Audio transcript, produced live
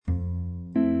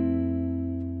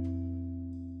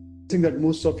think that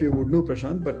most of you would know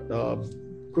Prashant, but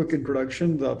quick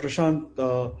introduction. Prashant,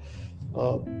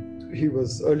 he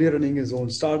was earlier running his own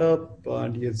startup,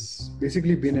 and he has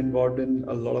basically been involved in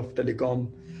a lot of telecom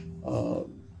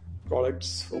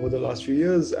products over the last few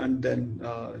years, and then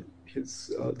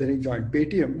then he joined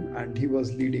Paytm, and he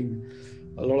was leading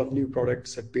a lot of new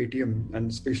products at Paytm, and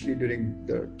especially during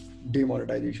the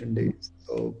demonetization days.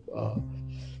 So,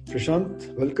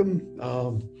 Prashant, welcome.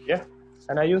 Yeah,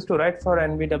 and I used to write for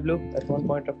NBW at one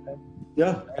point of time.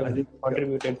 Yeah, I think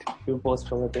contributed a few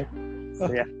posts over there.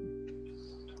 So yeah.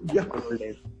 Yeah.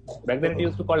 Back then it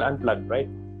used to call Unplugged, right?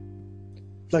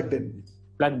 Plugged in.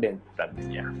 Plugged in.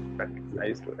 Yeah. Plugged in. I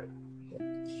used to write.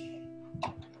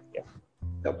 Yeah.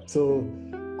 Yep. So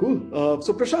cool.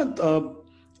 So Prashant,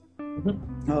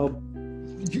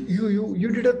 you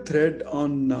did a thread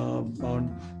on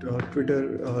Twitter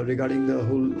regarding the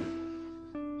whole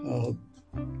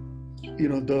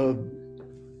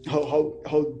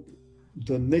how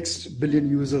the next billion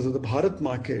users of the Bharat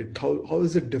market, how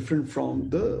is it different from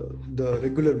the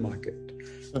regular market,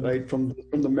 right? From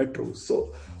the metros.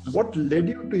 So what led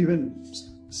you to even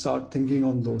start thinking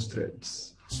on those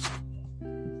threads?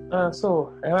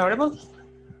 So am I audible?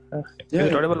 Yeah. Is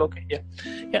it audible? Okay.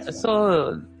 Yeah.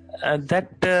 So that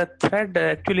thread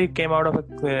actually came out of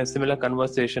a similar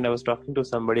conversation. I was talking to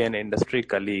somebody, an industry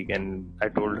colleague, and I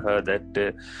told her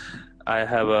that I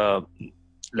have a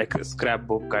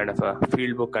scrapbook kind of a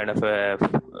field book kind of a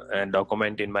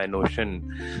document in my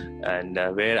Notion, and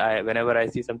whenever I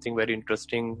see something very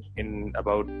interesting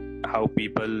about how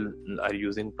people are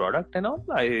using product and all,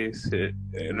 I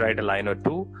write a line or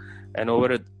two. And over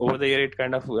the year, it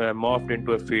kind of morphed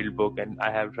into a field book, and I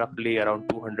have roughly around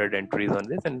 200 entries on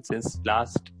this. And since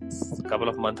last couple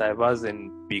of months, I was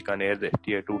in Bikaner, the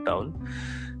tier 2 town.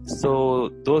 So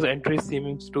those entries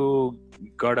seems to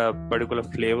got a particular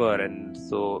flavor, and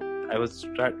so I was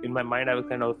in my mind, I was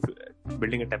kind of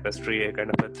building a tapestry, kind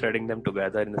of threading them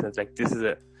together in the sense like this is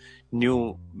a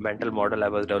new mental model I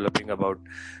was developing about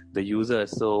the user.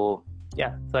 So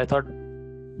yeah, so I thought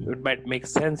it might make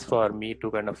sense for me to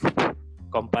kind of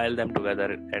compile them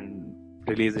together and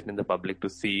release it in the public to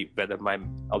see whether my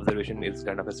observation is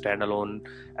kind of a standalone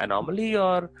anomaly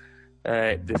or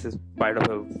this is part of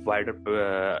a wider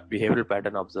behavioral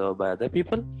pattern observed by other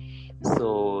people.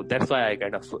 So that's why I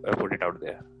kind of put it out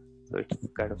there. So it's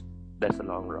kind of, that's a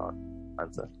long run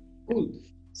answer. Cool.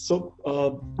 So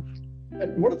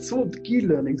what are some of the key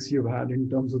learnings you've had in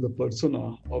terms of the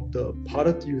persona of the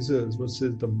Bharat users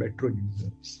versus the metro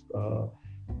users? So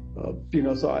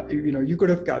you could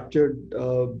have captured.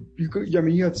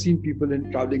 You have seen people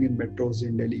traveling in metros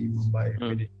in Delhi, Mumbai,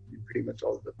 pretty much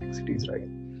all the big cities, right?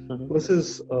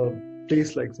 Versus a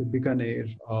place like say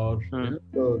Bikaner or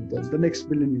the next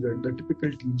billion user, the typical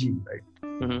TG, right?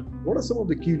 What are some of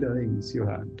the key learnings you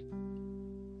had?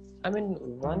 I mean,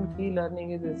 one key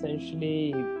learning is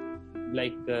essentially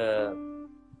like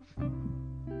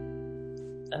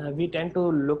we tend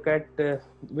to look at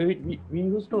we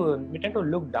tend to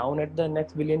look down at the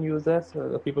next billion users,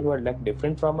 people who are like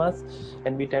different from us,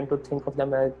 and we tend to think of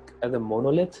them as a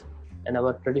monolith. And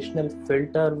our traditional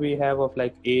filter we have of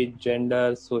like age,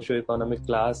 gender, socio-economic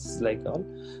class, like all,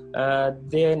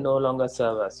 they no longer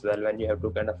serve us well when you have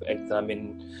to kind of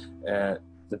examine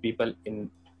the people in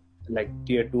like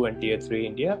tier 2 and tier 3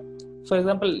 India. For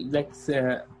example, like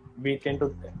we tend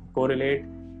to correlate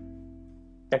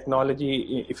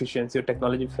technology efficiency or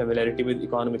technology familiarity with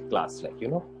economic class,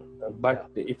 but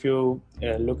if you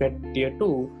look at tier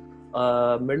 2,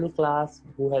 middle class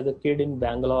who has a kid in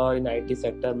Bangalore in IT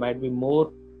sector might be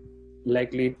more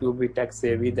likely to be tech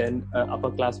savvy than an upper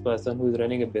class person who is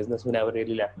running a business who never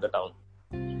really left the town.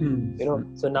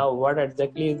 So now what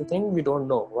exactly is the thing? We don't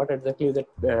know. What exactly is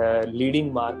the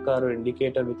leading marker or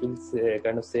indicator which will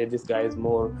kind of say this guy is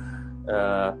more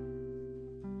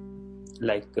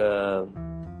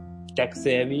tech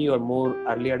savvy or more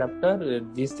early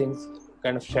adopter? These things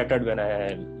kind of shattered when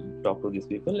I talk to these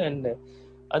people. And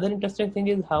other interesting thing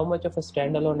is how much of a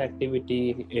standalone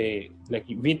activity,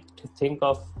 we think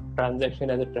of transaction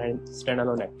as a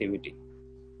standalone activity.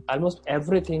 Almost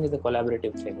everything is a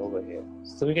collaborative thing over here.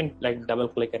 So we can double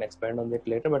click and expand on it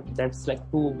later, but that's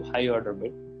too high order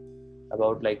bit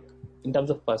about in terms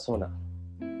of persona.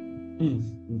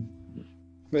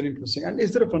 Very interesting. And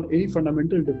is there any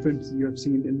fundamental difference you have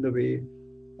seen in the way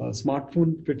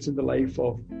smartphone fits in the life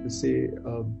of, say,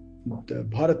 the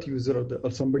Bharat user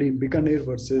or somebody in Bikaner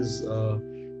versus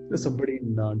somebody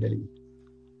in Delhi?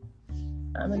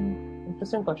 I mean,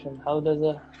 interesting question. How does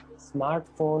a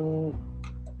smartphone,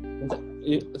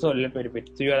 So let me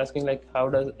repeat. So you are asking like,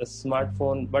 what does a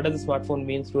smartphone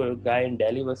means to a guy in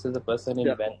Delhi versus a person in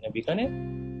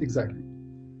Bikaner? Exactly.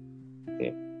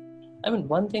 Okay. I mean,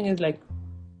 one thing is like,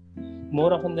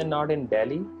 more often than not in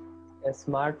Delhi, a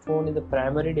smartphone is the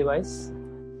primary device,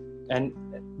 and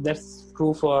that's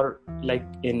true for like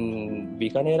in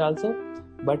Bikaner also.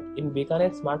 But in Bikaner,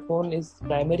 smartphone is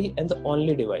primary and the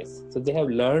only device. So they have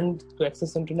learned to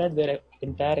access internet. Their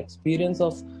entire experience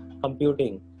of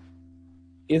computing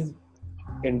is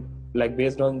in like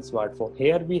based on smartphone.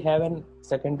 Here we have an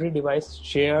secondary device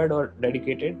shared or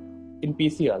dedicated in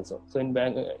PC also. So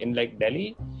in like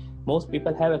Delhi, most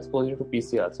people have exposure to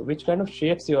PC also, which kind of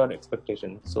shapes your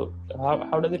expectation. So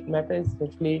how does it matter? Is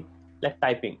essentially like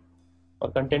typing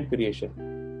or content creation.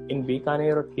 In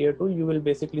Bikaner or Tier 2, you will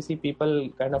basically see people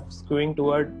kind of skewing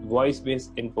toward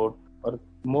voice-based input or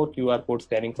more QR code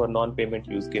scanning for non-payment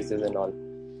use cases and all.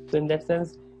 So in that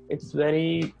sense, it's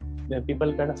very,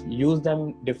 people kind of use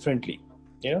them differently,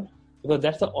 because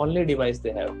that's the only device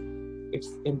they have. It's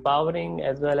empowering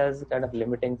as well as kind of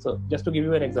limiting. So just to give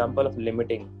you an example of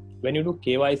limiting, when you do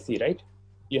KYC, right,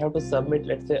 you have to submit,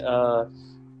 let's say,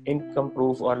 income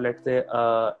proof, or let's say,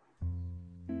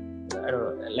 I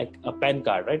don't know, like a PAN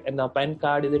card, right? And now PAN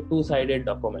card is a two-sided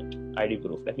document, ID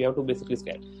proof, that you have to basically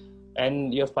scan.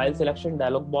 And your file selection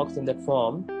dialog box in that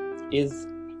form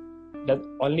does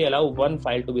only allow one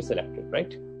file to be selected,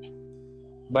 right?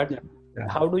 But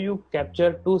how do you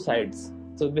capture two sides?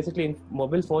 So basically in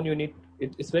mobile phone,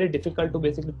 it's very difficult to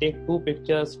basically take two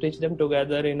pictures, stitch them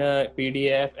together in a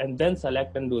PDF and then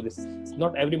select and do this.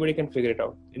 Not everybody can figure it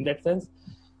out. In that sense,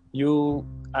 you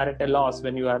are at a loss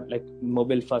when you are like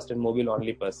mobile first and mobile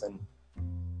only person.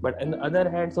 But on the other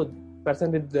hand, so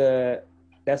person with the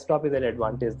desktop is an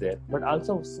advantage there. But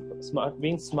also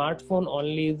being smartphone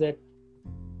only is that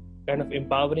kind of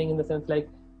empowering in the sense like,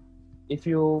 if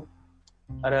you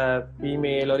are a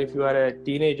female or if you are a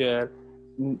teenager,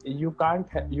 you can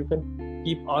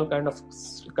keep all kind of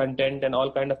content and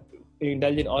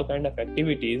indulge in all kind of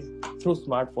activities through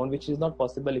smartphone, which is not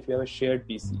possible if you have a shared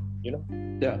PC. You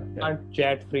can't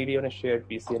chat freely on a shared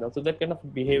PC. So that kind of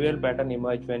behavioral pattern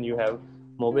emerge when you have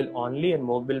mobile only and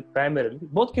mobile primarily.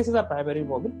 Both cases are primary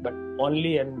mobile, but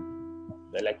only and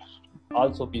like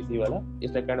also PC wala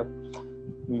is that kind of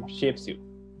shapes you.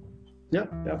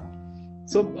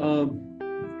 So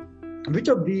which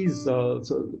of these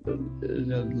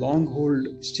long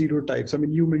hold stereotypes? I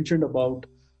mean, you mentioned about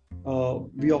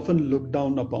we often look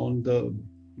down upon the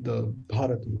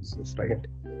Bharat users, right?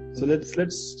 So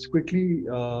let's quickly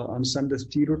understand the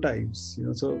stereotypes.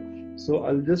 So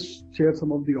I'll just share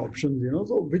some of the options.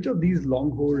 So which of these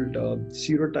long hold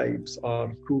stereotypes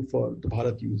are true for the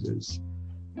Bharat users?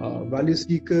 Value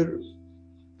seeker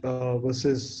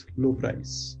versus low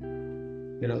price.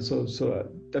 So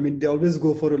I mean, they always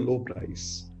go for a low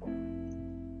price.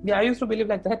 Yeah, I used to believe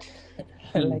like that.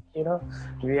 Like,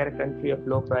 we are a country of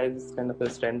low price, kind of a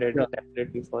standard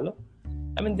template we follow.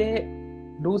 I mean, they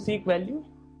do seek value,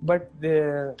 but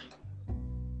they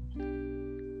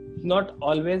not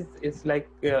always. It's like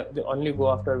they only go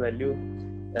after value.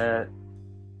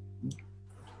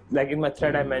 Like in my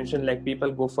thread, I mentioned like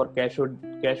people go for cash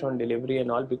on delivery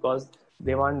and all because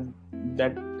they want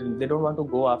that. They don't want to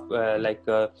go after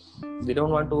they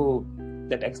don't want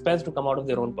that expense to come out of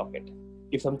their own pocket.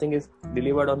 If something is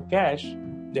delivered on cash,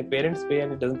 their parents pay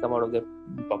and it doesn't come out of their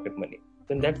pocket money.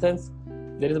 So in that sense,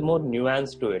 there is more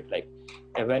nuance to it. Like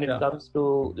when it comes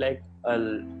to like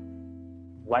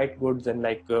white goods and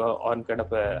like on kind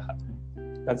of a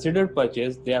considered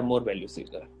purchase, they are more value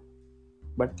seeker.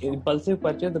 But impulsive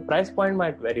purchase, the price point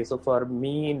might vary. So for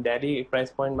me in Delhi,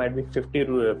 price point might be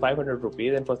 500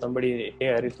 rupees, and for somebody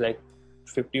here, it's like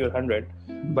 50 or 100.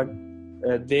 But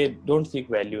they don't seek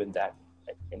value in that.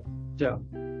 Yeah.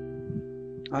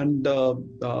 And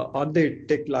are they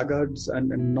tech laggards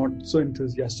and not so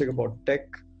enthusiastic about tech,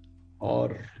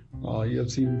 or you have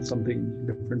seen something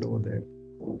different over there?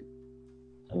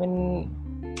 I mean,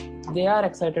 they are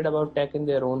excited about tech in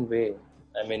their own way.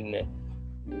 I mean,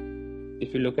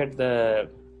 if you look at the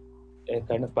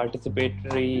kind of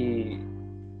participatory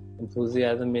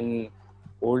enthusiasm in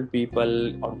old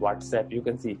people on WhatsApp, you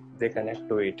can see they connect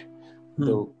to it.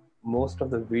 So most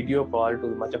of the video call to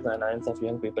much of the annoyance of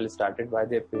young people is started by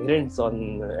their parents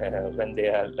on when they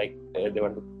are like they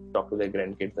want to talk to their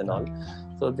grandkids and all.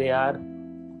 So they are,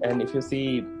 and if you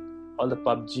see all the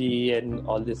PUBG and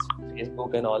all this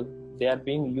Facebook and all, they are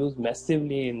being used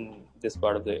massively in this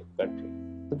part of the country.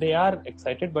 So they are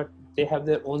excited, but they have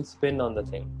their own spin on the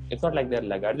thing. It's not like they're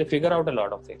laggard. They figure out a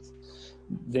lot of things.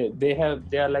 They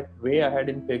are like way ahead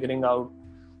in figuring out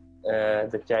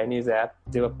the Chinese app.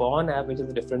 They have a pawn app, which is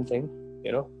a different thing.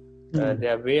 you know. They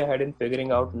are way ahead in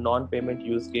figuring out non-payment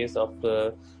use case of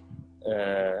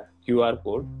QR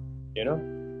code, you know,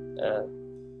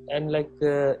 and like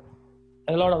a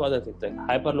lot of other things like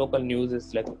hyperlocal news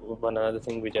is like one other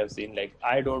thing which I've seen. Like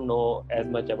I don't know as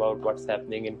much about what's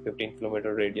happening in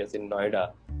 15-kilometer radius in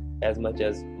Noida as much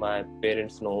as my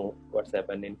parents know what's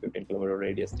happened in 15-kilometer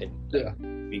radius in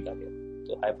Bikaner.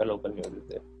 So hyperlocal news is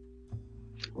there.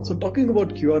 So talking about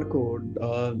QR code,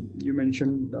 you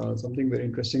mentioned something very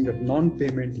interesting, that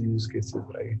non-payment use cases,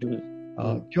 right?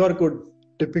 QR code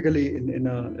typically in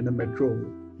a metro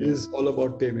is all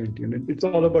about payment. You know, it's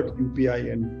all about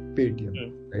UPI and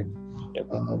Paytm, right? Yep.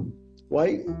 Why?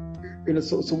 You know,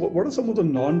 so what are some of the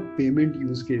non-payment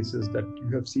use cases that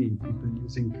you have seen people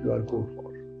using QR code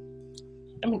for?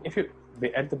 I mean, if you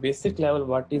at the basic level,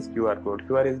 what is QR code?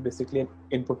 QR is basically an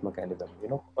input mechanism, you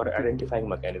know, or identifying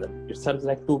mechanism. It serves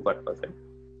like two purposes.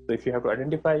 So if you have to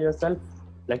identify yourself,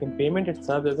 like in payment, it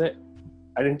serves as a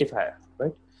identifier,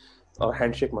 right, or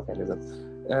handshake mechanism.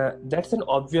 That's an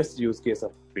obvious use case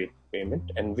of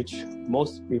payment, and which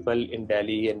most people in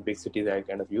Delhi and big cities are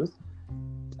kind of use.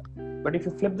 But if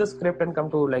you flip the script and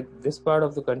come to like this part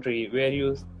of the country where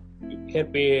you here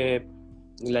pay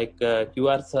like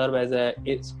QR serve as a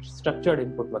structured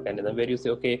input mechanism, where you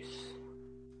say, okay,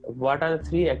 what are the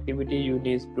three activities you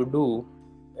need to do?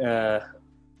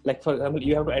 Like for example,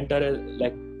 you have to enter a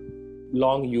like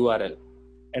long URL,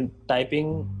 and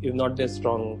typing is not their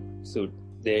strong suit.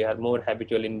 They are more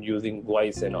habitual in using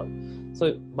voice and all,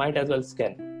 so might as well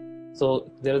scan.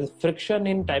 So there is friction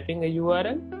in typing a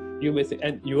URL. You basically,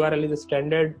 and URL is a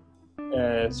standard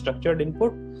structured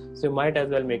input, so you might as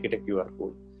well make it a QR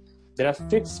code. There are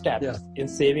fixed steps in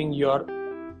saving your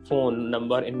phone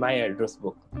number in my address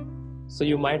book. So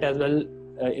you might as well,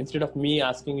 instead of me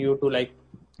asking you to like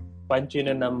punch in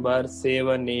a number, save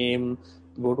a name,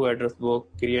 go to address book,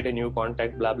 create a new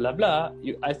contact, blah, blah, blah.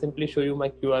 I simply show you my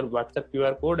WhatsApp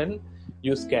QR code and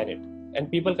you scan it.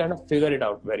 And people kind of figure it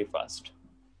out very fast.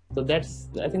 So that's,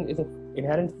 I think it's an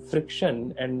inherent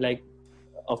friction and like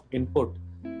of input,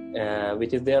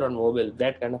 which is there on mobile,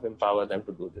 that kind of empower them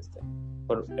to do this thing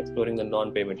for exploring the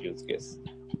non-payment use case.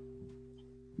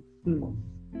 And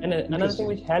another thing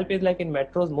which help is like in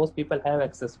metros, most people have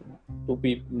access to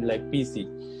like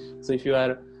PC. So if you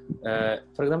are,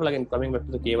 for example, like in coming back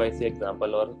to the KYC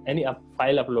example or any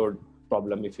file upload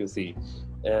problem, if you see,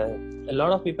 a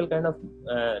lot of people kind of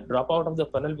drop out of the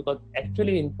funnel because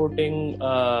actually inputting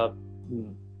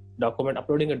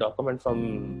uploading a document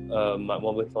from my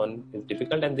mobile phone is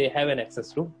difficult, and they have an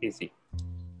access to PC.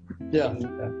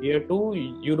 Here too,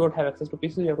 you don't have access to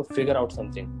PC, you have to figure out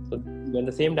something. So when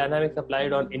the same dynamics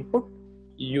applied on input,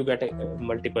 you get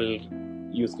multiple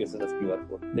use cases of QR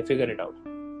code. They figure it out.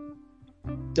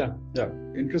 Yeah,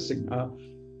 interesting.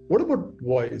 What about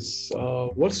voice?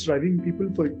 What's driving people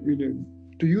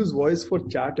to use voice for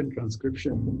chat and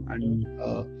transcription? And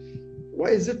why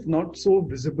is it not so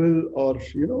visible or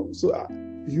so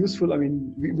useful? I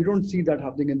mean, we don't see that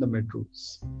happening in the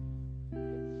metros.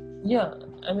 Yeah,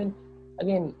 I mean,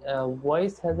 again,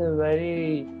 voice has a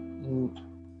very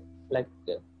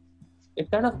it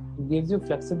kind of gives you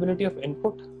flexibility of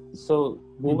input. So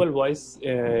Google Voice,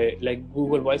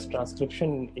 Google Voice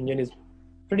transcription engine is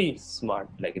pretty smart,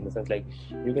 like in the sense like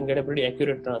you can get a pretty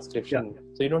accurate transcription.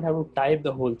 So you don't have to type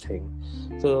the whole thing.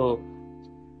 So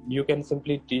you can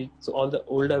simply teach. So all the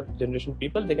older generation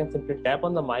people, they can simply tap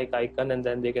on the mic icon and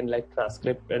then they can like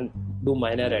transcript and do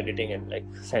minor editing and like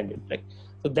send it.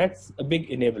 So that's a big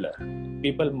enabler.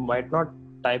 People might not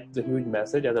type the huge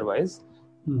message otherwise,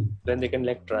 then they can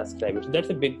like transcribe it. So that's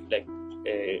a big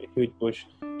a huge push.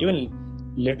 Even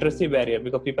literacy barrier,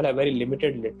 because people have very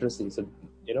limited literacy. So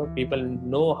people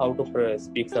know how to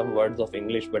speak some words of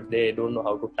English, but they don't know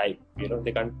how to type.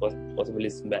 They can't possibly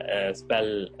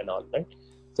spell and all, right?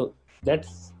 So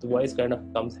that's the voice kind of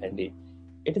comes handy.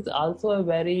 It is also a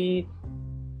very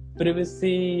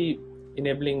privacy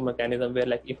enabling mechanism where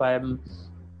like if I'm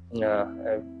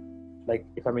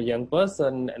if I'm a young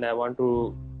person and I want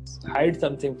to hide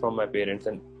something from my parents,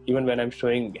 and even when I'm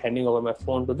handing over my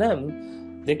phone to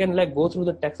them, they can like go through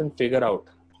the text and figure out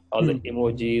all the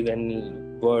emojis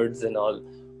and words and all.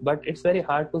 But it's very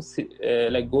hard to see,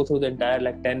 go through the entire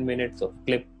 10 minutes of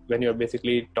clip when you're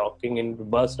basically talking in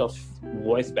burst of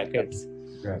voice packets.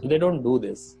 So they don't do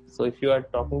this. So if you are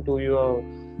talking to your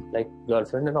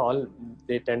girlfriend and all,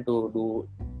 they tend to do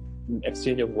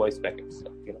exchange of voice packets,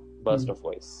 burst of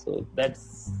voice. So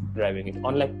that's driving it.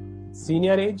 On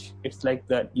senior age, it's like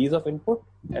the ease of input,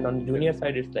 and on junior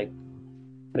side, it's like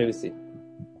privacy.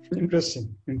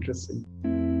 Interesting.